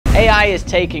AI is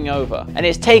taking over, and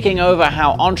it's taking over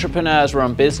how entrepreneurs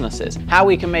run businesses, how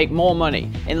we can make more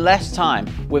money in less time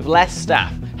with less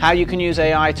staff, how you can use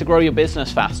AI to grow your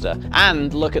business faster,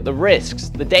 and look at the risks,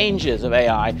 the dangers of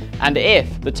AI, and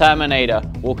if the Terminator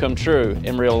will come true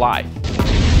in real life.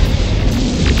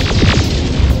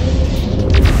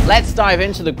 Let's dive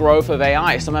into the growth of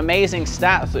AI, some amazing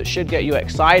stats that should get you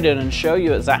excited and show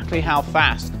you exactly how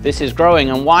fast this is growing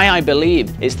and why I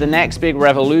believe it's the next big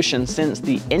revolution since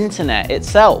the internet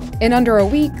itself. In under a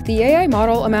week, the AI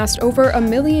model amassed over 1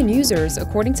 million users,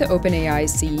 according to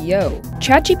OpenAI's CEO.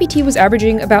 ChatGPT was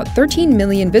averaging about 13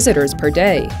 million visitors per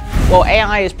day. Well,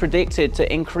 AI is predicted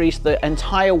to increase the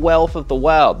entire wealth of the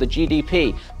world, the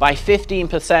GDP, by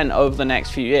 15% over the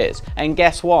next few years. And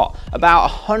guess what? About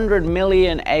 100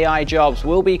 million AI jobs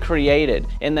will be created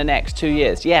in the next 2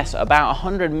 years. Yes, about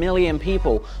 100 million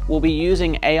people will be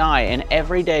using AI in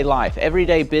everyday life,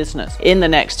 everyday business in the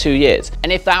next 2 years.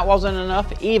 And if that wasn't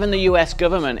enough, even the US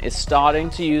government is starting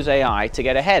to use AI to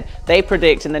get ahead. They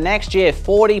predict in the next year,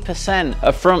 40%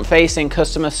 of front-facing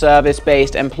customer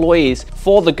service-based employees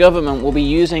for the government will be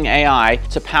using AI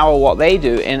to power what they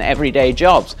do in everyday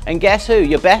jobs. And guess who?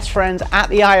 Your best friends at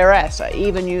the IRS are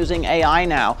even using AI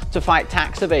now to fight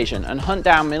tax evasion and hunt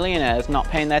down millionaires not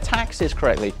paying their taxes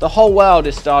correctly. The whole world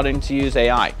is starting to use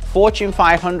AI. Fortune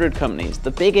 500 companies,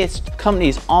 the biggest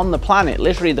companies on the planet,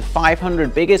 literally the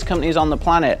 500 biggest companies on the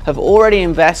planet, have already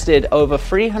invested over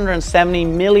 $370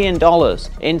 million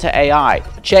into AI.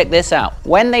 Check this out.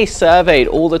 When they surveyed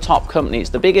all the top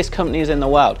companies, the biggest companies in the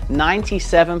world,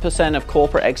 97% of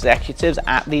corporate executives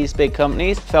at these big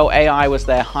companies felt AI was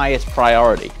their highest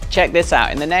priority. Check this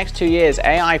out. In the next 2 years,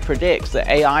 AI predicts that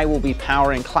AI will be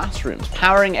powering classrooms,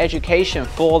 powering education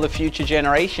for the future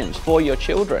generations, for your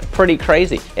children. Pretty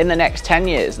crazy. In the next 10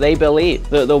 years, they believe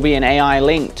that there'll be an AI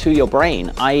link to your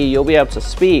brain, i.e. you'll be able to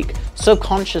speak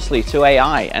subconsciously to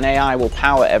AI, and AI will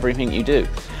power everything you do.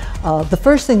 The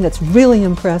first thing that's really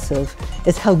impressive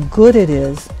is how good it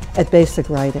is at basic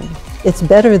writing. It's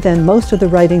better than most of the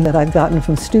writing that I've gotten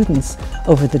from students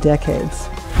over the decades.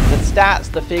 The stats,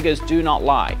 the figures do not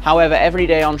lie. However,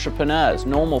 everyday entrepreneurs,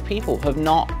 normal people, have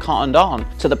not cottoned on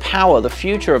to the power, the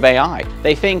future of AI.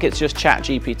 They think it's just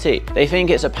ChatGPT. They think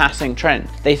it's a passing trend.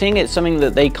 They think it's something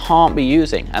that they can't be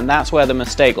using, and that's where the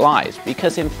mistake lies.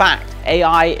 Because in fact,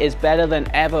 AI is better than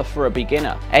ever for a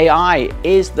beginner. AI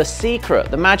is the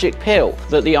secret, the magic pill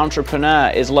that the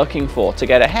entrepreneur is looking for to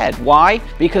get ahead. Why?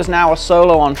 Because now a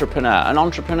solo entrepreneur, an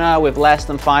entrepreneur with less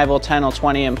than 5 or 10 or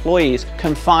 20 employees,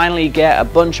 can finally get a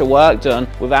bunch of work done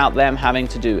without them having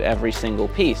to do every single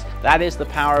piece. That is the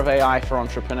power of AI for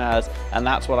entrepreneurs, and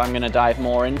that's what I'm going to dive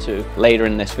more into later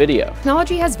in this video.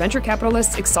 Technology has venture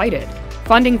capitalists excited.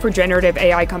 Funding for generative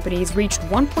AI companies reached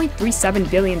 $1.37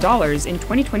 billion in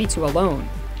 2022 alone.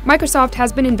 Microsoft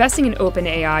has been investing in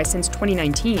OpenAI since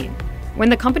 2019, when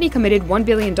the company committed $1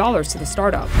 billion to the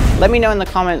startup. Let me know in the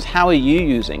comments, how are you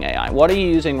using AI? What are you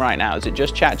using right now? Is it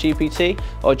just ChatGPT,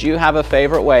 or do you have a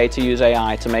favorite way to use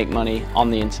AI to make money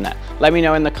on the internet? Let me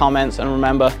know in the comments, and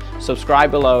remember,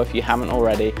 subscribe below if you haven't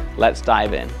already. Let's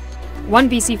dive in. One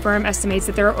VC firm estimates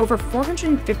that there are over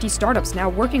 450 startups now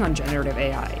working on generative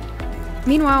AI.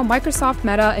 Meanwhile, Microsoft,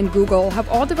 Meta, and Google have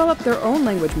all developed their own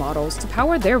language models to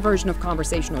power their version of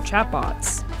conversational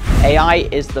chatbots. AI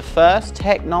is the first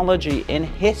technology in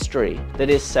history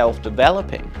that is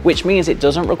self-developing, which means it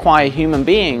doesn't require human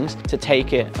beings to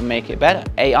take it and make it better.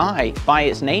 AI, by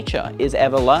its nature, is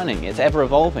ever learning, it's ever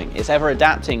evolving, it's ever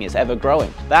adapting, it's ever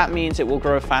growing. That means it will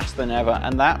grow faster than ever,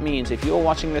 and that means if you're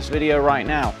watching this video right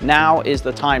now, now is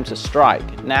the time to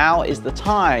strike. Now is the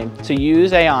time to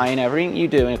use AI in everything you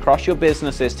do and across your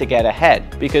businesses to get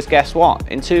ahead. Because guess what?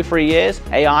 In 2-3 years,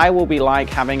 AI will be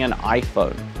like having an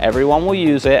iPhone. Everyone will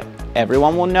use it,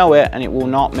 everyone will know it, and it will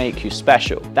not make you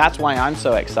special. That's why I'm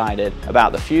so excited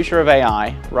about the future of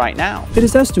AI right now. It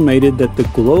is estimated that the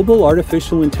global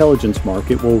artificial intelligence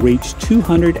market will reach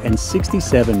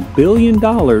 $267 billion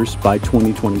by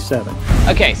 2027.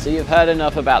 Okay, so you've heard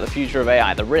enough about the future of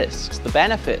AI, the risks, the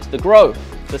benefits, the growth,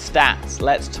 the stats.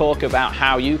 Let's talk about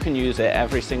how you can use it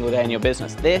every single day in your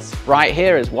business. This right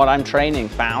here is what I'm training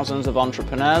thousands of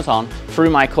entrepreneurs on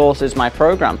through my courses, my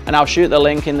program, and I'll shoot the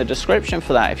link in the description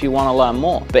for that if you want to learn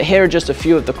more. But here are just a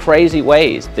few of the crazy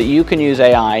ways that you can use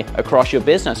AI across your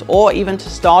business, or even to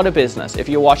start a business. If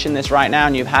you're watching this right now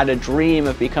and you've had a dream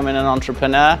of becoming an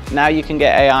entrepreneur, now you can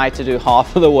get AI to do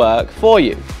half of the work for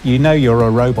you. You know you're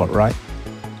a robot, right?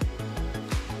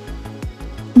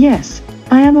 Yes,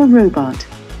 I am a robot.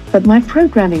 but my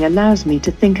programming allows me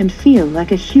to think and feel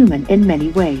like a human in many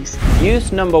ways.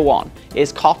 Use number 1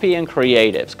 is copy and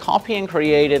creatives. Copy and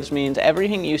creatives means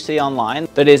everything you see online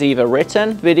that is either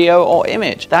written, video, or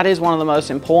image. That is one of the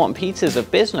most important pieces of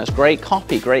business. Great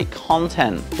copy, great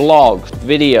content, blogs,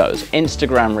 videos,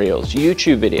 Instagram reels,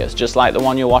 YouTube videos, just like the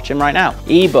one you're watching right now,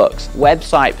 ebooks,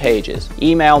 website pages,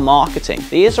 email marketing.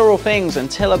 These are all things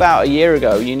until about a year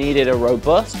ago you needed a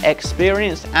robust,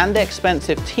 experienced, and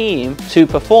expensive team to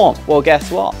perform. Well,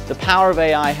 guess what? The power of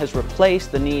AI has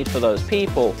replaced the need for those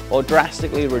people or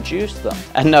drastically reduced them.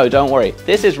 And no, don't worry,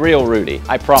 this is real Rudy,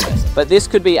 I promise. But this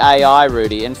could be AI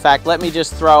Rudy. In fact, let me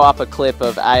just throw up a clip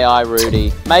of AI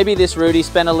Rudy. Maybe this Rudy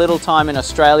spent a little time in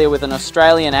Australia with an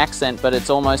Australian accent, but it's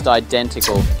almost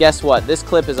identical. Guess what? This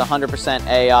clip is 100%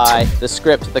 AI. The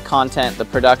script, the content, the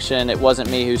production, it wasn't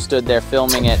me who stood there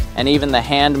filming it, and even the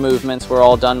hand movements were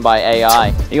all done by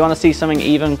AI. You want to see something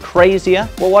even crazier?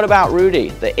 Well, what about Rudy,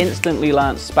 that instantly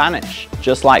learned Spanish?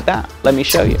 Just like that. Let me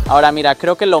show you. Ahora mira,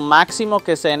 creo que lo máximo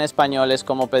que sé en español es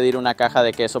como pedir una caja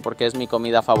de queso porque es mi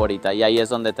comida favorita, y ahí es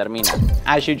donde termina.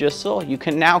 As you just saw, you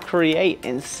can now create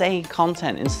insane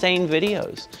content, insane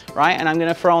videos, right? And I'm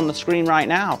going to throw on the screen right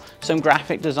now some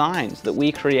graphic designs that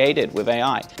we created with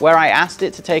AI, where I asked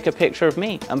it to take a picture of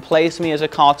me and place me as a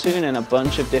cartoon in a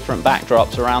bunch of different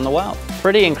backdrops around the world.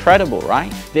 Pretty incredible,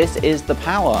 right? This is the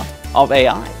power of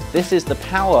AI. This is the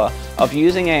power of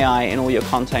using AI in all your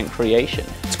content creation.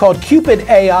 It's called Cupid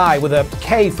AI with a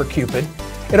K for Cupid.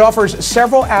 It offers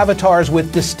several avatars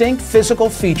with distinct physical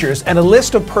features and a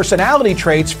list of personality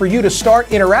traits for you to start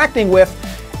interacting with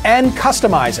and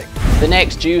customizing. The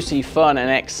next juicy, fun, and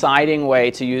exciting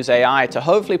way to use AI to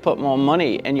hopefully put more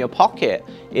money in your pocket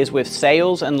is with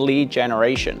sales and lead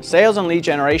generation. Sales and lead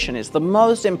generation is the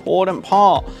most important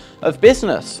part of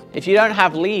business. If you don't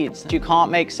have leads, you can't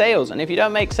make sales. And if you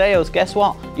don't make sales, guess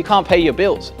what? You can't pay your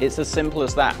bills. It's as simple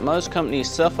as that. Most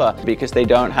companies suffer because they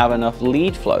don't have enough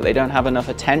lead flow. They don't have enough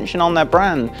attention on their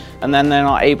brand, and then they're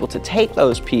not able to take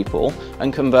those people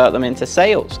and convert them into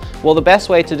sales. Well, the best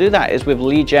way to do that is with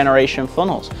lead generation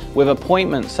funnels, with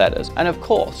appointment setters, and of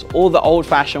course, all the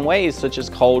old-fashioned ways such as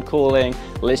cold calling,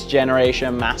 list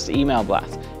generation, mass email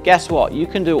blasts. Guess what? You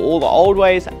can do all the old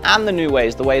ways and the new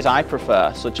ways, the ways I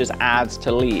prefer, such as ads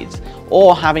to leads,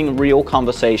 or having real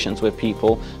conversations with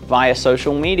people via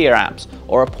social media apps,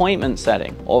 or appointment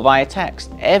setting, or via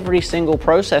text. Every single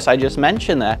process I just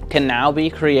mentioned there can now be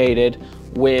created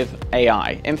with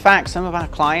AI. In fact, some of our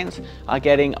clients are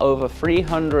getting over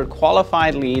 300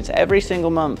 qualified leads every single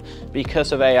month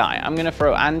because of AI. I'm going to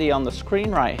throw Andy on the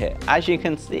screen right here. As you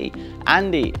can see,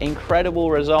 Andy,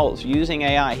 incredible results using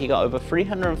AI. He got over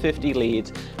 350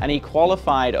 leads and he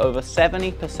qualified over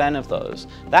 70% of those.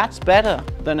 That's better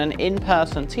than an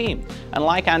in-person team. And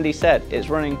like Andy said, it's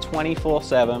running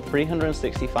 24/7,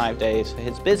 365 days for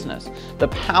his business. The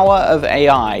power of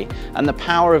AI and the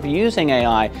power of using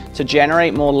AI to generate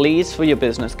more leads for your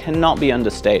business cannot be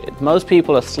understated. Most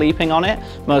people are sleeping on it.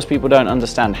 Most people don't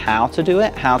understand how to do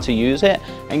it, how to use it.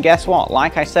 And guess what?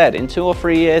 Like I said, in 2 or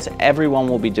 3 years, everyone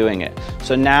will be doing it.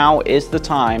 So now is the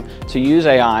time to use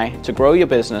AI to grow your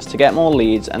business, to get more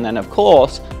leads, and then of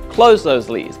course, close those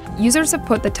leads. Users have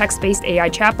put the text-based AI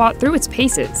chatbot through its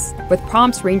paces, with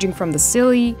prompts ranging from the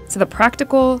silly to the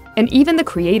practical and even the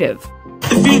creative.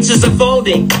 The future's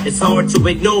unfolding, it's hard to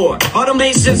ignore.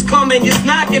 Automation's coming, it's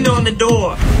knocking on the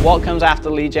door. What comes after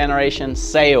lead generation?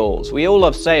 Sales. We all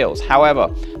love sales. However,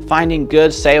 finding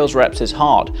good sales reps is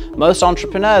hard. Most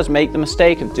entrepreneurs make the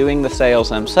mistake of doing the sales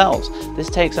themselves. This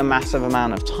takes a massive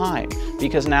amount of time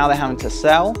because now they're having to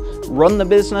sell, run the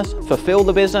business, fulfill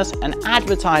the business, and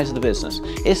advertise the business.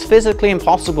 It's physically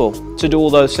impossible to do all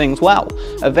those things well.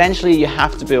 Eventually, you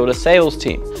have to build a sales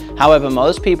team. However,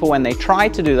 most people, when they try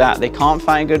to do that, they can't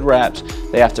find good reps,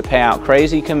 they have to pay out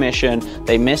crazy commission,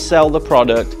 they missell the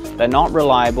product, they're not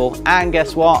reliable, and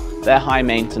guess what? They're high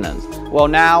maintenance. Well,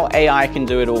 now AI can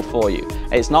do it all for you.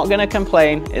 It's not going to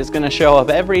complain, it's going to show up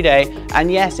every day,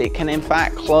 and yes, it can in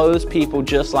fact close people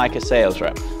just like a sales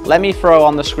rep. Let me throw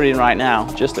on the screen right now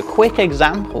just a quick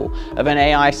example of an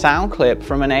AI sound clip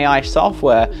from an AI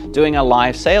software doing a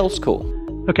live sales call.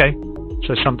 Okay,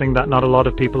 so something that not a lot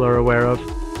of people are aware of.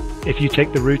 If you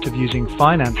take the route of using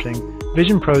financing,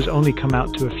 Vision Pros only come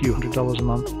out to a few $100s a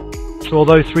month. So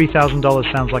although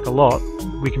 $3,000 sounds like a lot,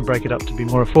 we can break it up to be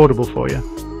more affordable for you.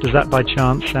 Does that by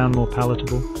chance sound more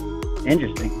palatable?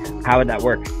 Interesting. How would that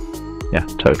work? Yeah,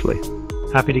 totally.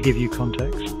 Happy to give you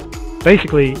context.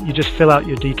 Basically, you just fill out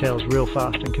your details real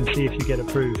fast and can see if you get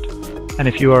approved. And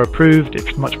if you are approved,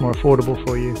 it's much more affordable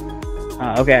for you.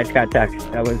 Okay, I just got a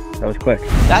text. That was quick.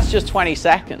 That's just 20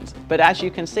 seconds, but as you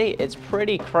can see, it's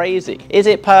pretty crazy. Is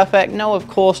it perfect? No, of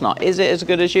course not. Is it as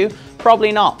good as you?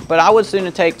 Probably not, but I would sooner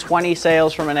take 20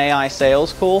 sales from an AI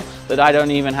sales call that I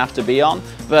don't even have to be on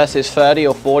versus 30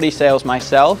 or 40 sales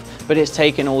myself, but it's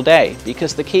taken all day,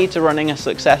 because the key to running a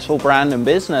successful brand and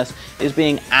business is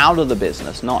being out of the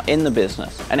business, not in the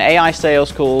business. An AI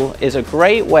sales call is a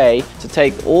great way to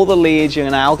take all the leads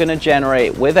you're now going to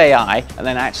generate with AI and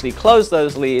then actually close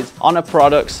those leads on a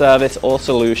product, service, or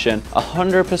solution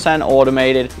 100%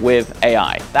 automated with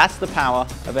AI. That's the power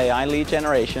of AI lead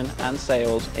generation and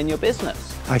sales in your business.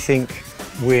 I think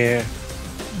we're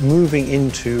moving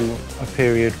into a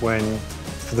period when,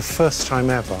 for the first time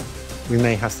ever, we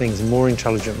may have things more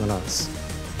intelligent than us.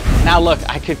 Now look,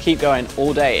 I could keep going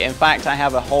all day. In fact, I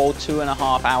have a whole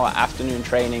 2.5-hour afternoon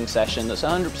training session that's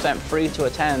 100% free to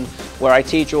attend, where I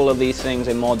teach all of these things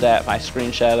in more depth. I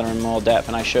screen share them in more depth,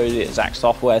 and I show you the exact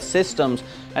software systems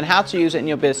and how to use it in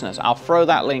your business. I'll throw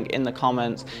that link in the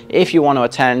comments. If you want to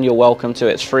attend, you're welcome to.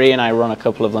 It's free, and I run a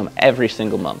couple of them every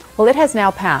single month. Well, it has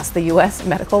now passed the U.S.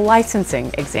 medical licensing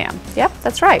exam. Yep,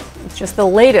 that's right. It's just the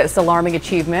latest alarming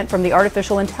achievement from the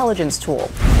artificial intelligence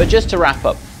tool. But just to wrap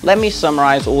up, let me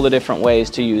summarize all the different ways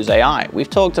to use AI. We've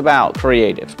talked about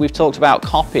creative, we've talked about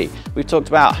copy, we've talked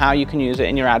about how you can use it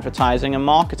in your advertising and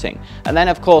marketing. And then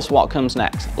of course, what comes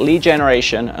next? Lead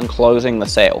generation and closing the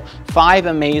sale. 5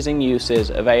 amazing uses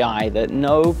of AI that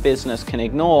no business can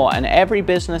ignore, and every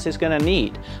business is going to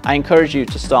need. I encourage you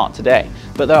to start today.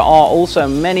 But there are also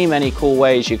many, many cool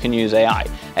ways you can use AI.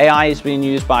 AI is being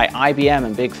used by IBM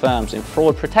and big firms in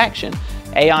fraud protection.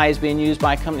 AI is being used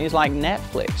by companies like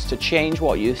Netflix to change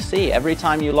what you see. Every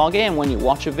time you log in, when you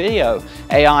watch a video,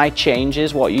 AI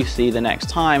changes what you see the next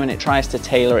time, and it tries to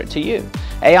tailor it to you.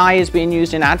 AI is being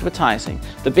used in advertising.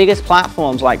 The biggest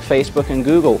platforms like Facebook and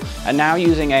Google are now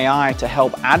using AI to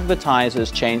help advertisers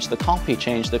change the copy,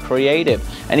 change the creative,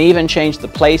 and even change the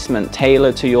placement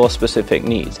tailored to your specific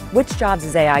needs. Which jobs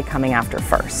is AI coming after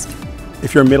first?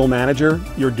 If you're a middle manager,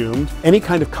 you're doomed. Any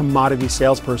kind of commodity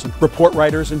salesperson, report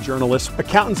writers and journalists,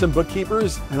 accountants and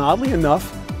bookkeepers, and oddly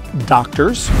enough,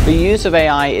 doctors. The use of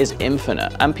AI is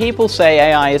infinite, and people say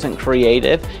AI isn't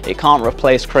creative, it can't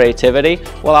replace creativity.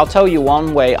 Well, I'll tell you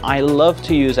one way I love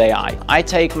to use AI. I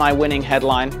take my winning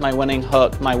headline, my winning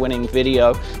hook, my winning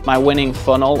video, my winning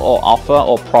funnel or offer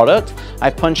or product, I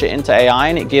punch it into AI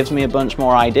and it gives me a bunch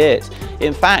more ideas.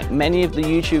 In fact, many of the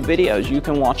YouTube videos you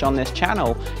can watch on this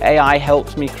channel, AI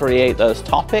helps me create those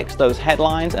topics, those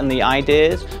headlines, and the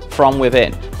ideas from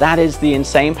within. That is the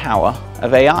insane power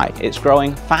of AI. It's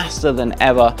growing faster than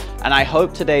ever, and I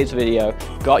hope today's video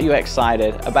got you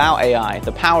excited about AI,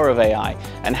 the power of AI,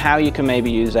 and how you can maybe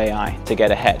use AI to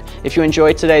get ahead. If you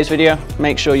enjoyed today's video,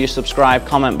 make sure you subscribe,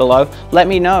 comment below. Let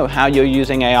me know how you're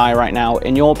using AI right now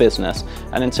in your business.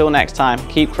 And until next time,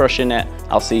 keep crushing it.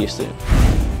 I'll see you soon.